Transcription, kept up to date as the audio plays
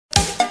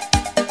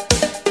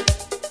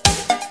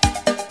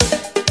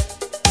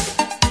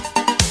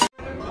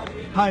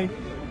Hi.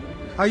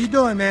 How you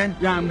doing, man?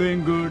 Yeah, I'm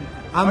doing good.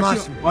 I'm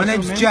awesome. My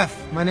name's Jeff.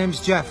 My name's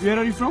Jeff. Where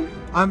are you from?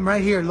 I'm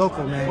right here,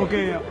 local, man.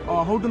 Okay,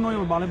 how to know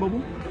your Bale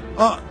Babu?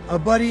 A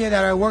buddy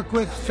that I work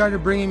with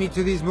started bringing me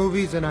to these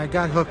movies, and I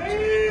got hooked.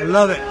 I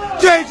love it.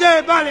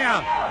 JJ Balia!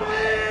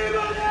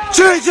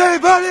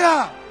 JJ Balia!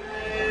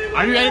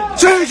 Are you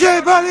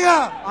JJ Balia!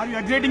 Are you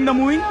exciting the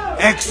movie?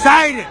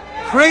 Excited!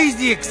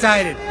 Crazy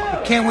excited!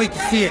 I can't wait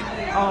to see it.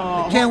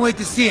 I can't wait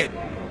to see it.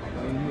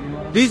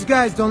 These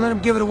guys, don't let them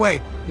give it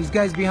away. These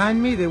guys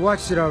behind me, they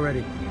watched it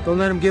already. Don't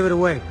let them give it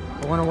away.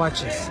 I want to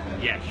watch this.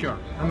 Yeah, sure.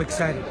 I'm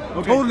excited.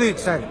 Okay. Totally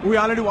excited. We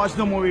already watched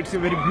the movie. It's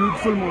a very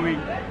beautiful movie.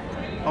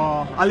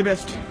 All the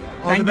best.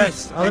 All the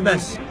best. All the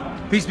best.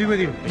 Peace be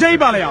with you. Jai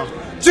Balaya.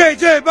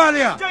 JJ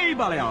Balia! Jai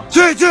Balaya.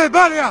 JJ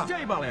Balia!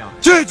 Jai Balaya.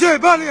 JJ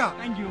Balia!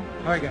 Thank you.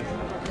 All right, guys.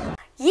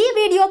 ఈ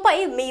వీడియోపై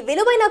మీ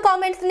విలువైన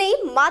comments ని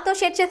మాతో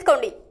share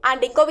చేసుకోండి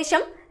and ఇంకో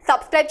విషయం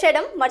subscribe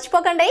చేయడం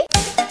మర్చిపోకండి